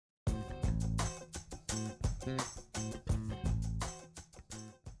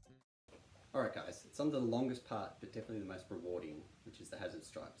some of the longest part, but definitely the most rewarding, which is the hazard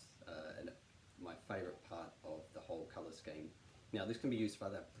stripes, and my favourite part of the whole colour scheme. Now this can be used for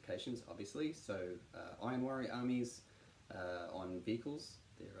other applications, obviously, so Iron Warrior armies on vehicles,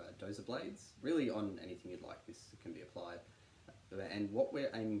 they're dozer blades, really on anything you'd like this can be applied. And what we're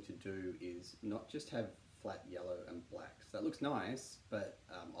aiming to do is not just have flat yellow and black. So that looks nice, but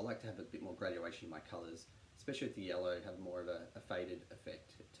I like to have a bit more graduation in my colours, especially with the yellow, have more of a faded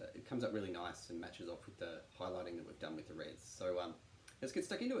effect. It comes up really nice and matches off with the highlighting that we've done with the reds. So let's get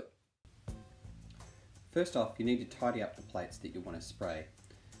stuck into it. First off, you need to tidy up the plates that you want to spray.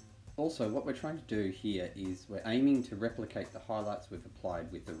 Also, what we're trying to do here is we're aiming to replicate the highlights we've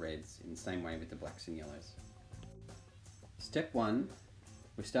applied with the reds in the same way with the blacks and yellows. Step 1,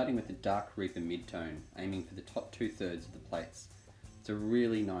 we're starting with the dark Reaper midtone, aiming for the top 2/3 of the plates. It's a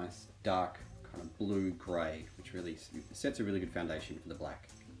really nice dark kind of blue-grey, which really sets a really good foundation for the black.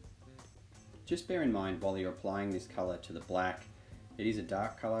 Just bear in mind while you're applying this colour to the black, it is a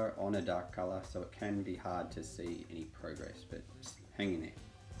dark colour on a dark colour, so it can be hard to see any progress, but just hang in there.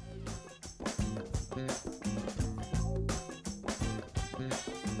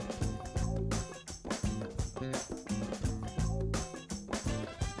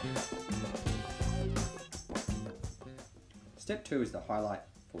 Step 2 is the highlight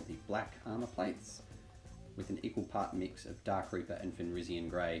for the black armour plates with an equal part mix of Dark Reaper and Fenrisian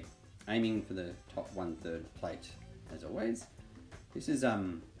Grey, aiming for the top 1/3 plate as always. This is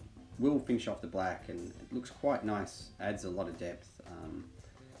will finish off the black and it looks quite nice, adds a lot of depth,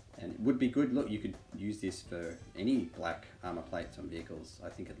 and it would be good. Look, you could use this for any black armour plates on vehicles. I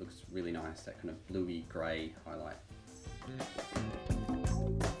think it looks really nice, that kind of bluey grey highlight.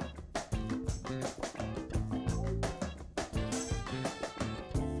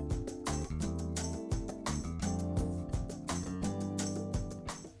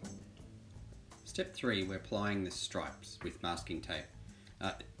 Step 3, we're applying the stripes with masking tape.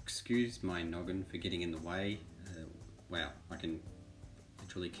 Excuse my noggin for getting in the way. Wow, I can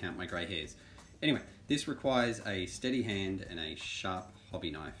literally count my grey hairs. Anyway, this requires a steady hand and a sharp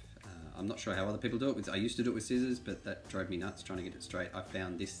hobby knife. I'm not sure how other people do it. I used to do it with scissors, but that drove me nuts trying to get it straight. I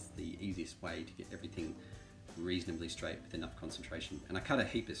found this the easiest way to get everything reasonably straight with enough concentration. And I cut a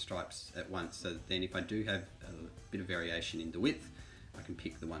heap of stripes at once, so then if I do have a bit of variation in the width, I can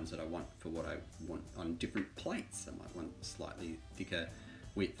pick the ones that I want for what I want on different plates. I might want slightly thicker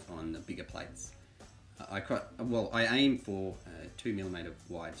width on the bigger plates. I aim for 2mm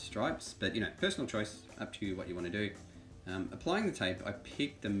wide stripes, but you know, personal choice, up to you what you want to do. Applying the tape, I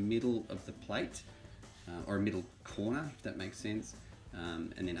pick the middle of the plate, or a middle corner, if that makes sense,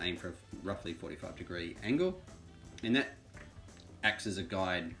 and then aim for a roughly 45-degree angle, and that acts as a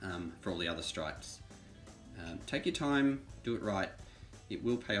guide for all the other stripes. Take your time, do it right. It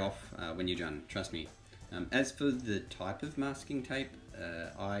will pay off when you're done, trust me. As for the type of masking tape,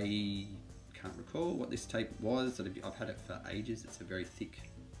 I can't recall what this tape was. I've had it for ages. It's a very thick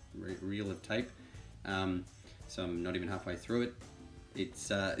reel of tape, so I'm not even halfway through it.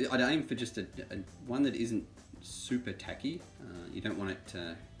 I'd aim for just a one that isn't super tacky. You don't want it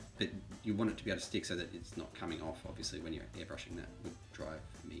to, but you want it to be able to stick so that it's not coming off. Obviously, when you're airbrushing, that would drive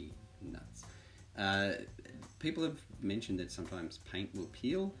me nuts. People have mentioned that sometimes paint will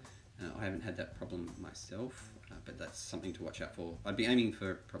peel. I haven't had that problem myself, but that's something to watch out for. I'd be aiming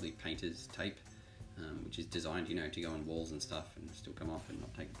for probably painter's tape, which is designed, you know, to go on walls and stuff and still come off and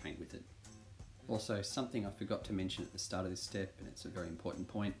not take the paint with it. Also, something I forgot to mention at the start of this step, and it's a very important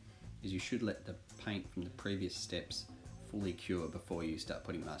point, is you should let the paint from the previous steps fully cure before you start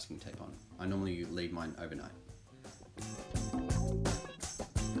putting masking tape on. I normally leave mine overnight.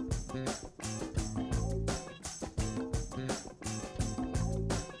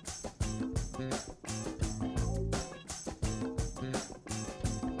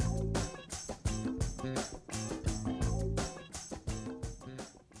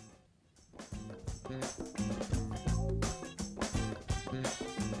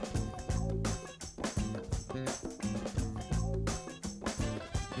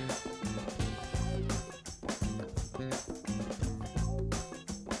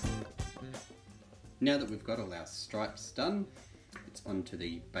 Now that we've got all our stripes done, it's onto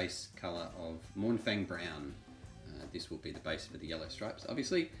the base colour of Mournfang Brown. This will be the base for the yellow stripes,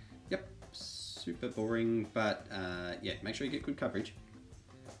 obviously. Yep, super boring, but yeah, make sure you get good coverage.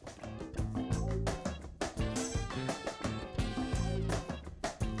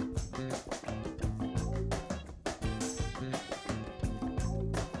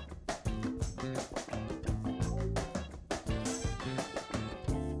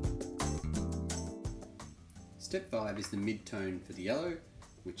 Step 5 is the mid-tone for the yellow,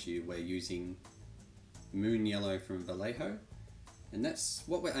 which we're using Moon Yellow from Vallejo, and that's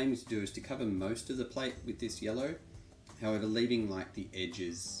what we're aiming to do, is to cover most of the plate with this yellow, however leaving like the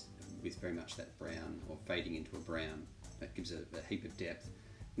edges with very much that brown, or fading into a brown. That gives a heap of depth.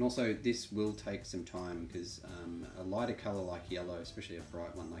 And also this will take some time, because a lighter colour like yellow, especially a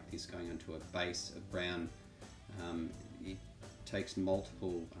bright one like this, going onto a base of brown, it takes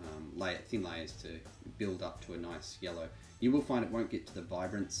multiple thin layers to build up to a nice yellow. You will find it won't get to the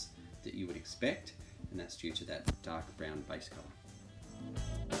vibrance that you would expect, and that's due to that dark brown base colour.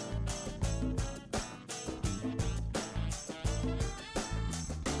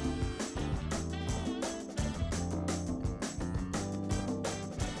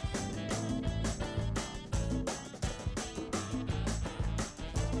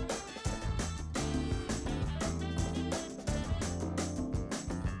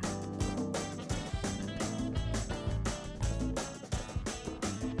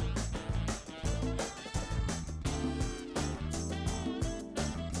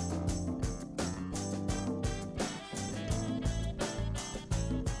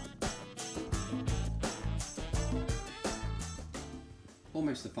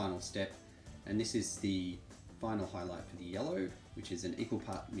 Almost the final step, and this is the final highlight for the yellow, which is an equal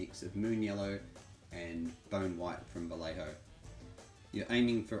part mix of Moon Yellow and Bone White from Vallejo. You're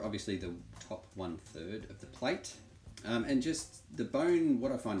aiming for obviously the top 1/3 of the plate, and just the bone,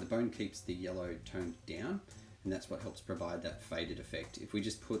 what I find, the bone keeps the yellow toned down, and that's what helps provide that faded effect. If we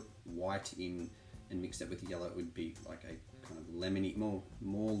just put white in and mix that with the yellow, it would be like a kind of lemony, more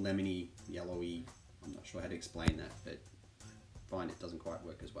lemony, yellowy. I'm not sure how to explain that, but I find it doesn't quite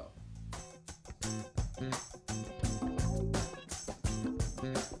work as well.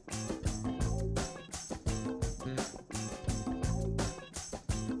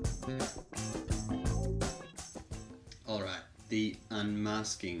 Alright, the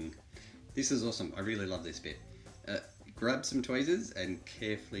unmasking. This is awesome. I really love this bit. Grab some tweezers and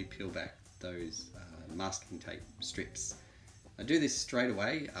carefully peel back those masking tape strips. I do this straight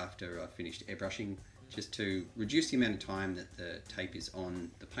away after I've finished airbrushing, just to reduce the amount of time that the tape is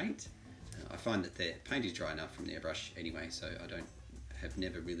on the paint. I find that the paint is dry enough from the airbrush anyway, so I have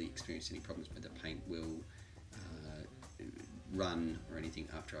never really experienced any problems where the paint will run or anything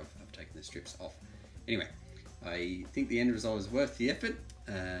after I've taken the strips off. Anyway, I think the end result is worth the effort,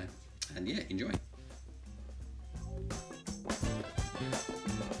 and yeah, enjoy.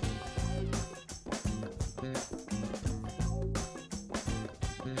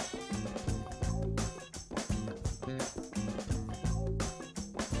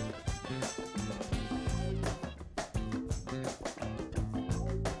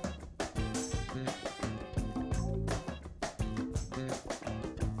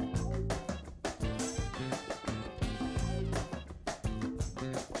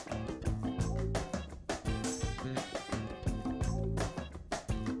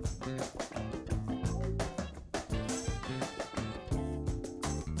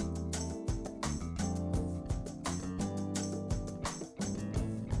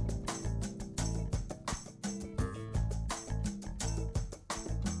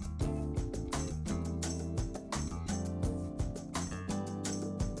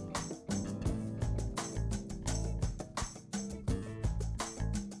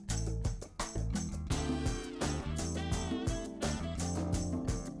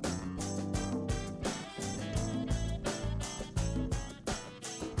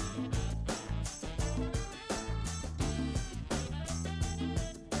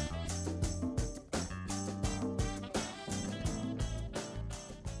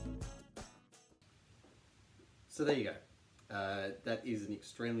 So there you go. That is an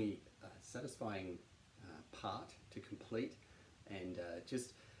extremely satisfying part to complete, and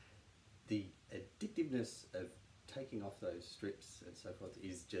just the addictiveness of taking off those strips and so forth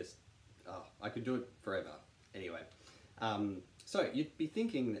is just, oh, I could do it forever. Anyway, so you'd be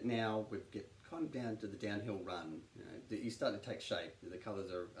thinking that now we get kind of down to the downhill run, you know, that you're starting to take shape, the colours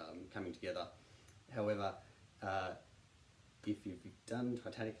are coming together. However, if you've done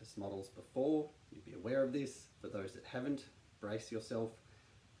Titanicus models before, you'd be aware of this. For those that haven't, brace yourself.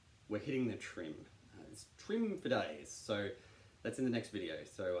 We're hitting the trim. It's trim for days, so that's in the next video.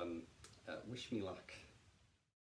 So wish me luck.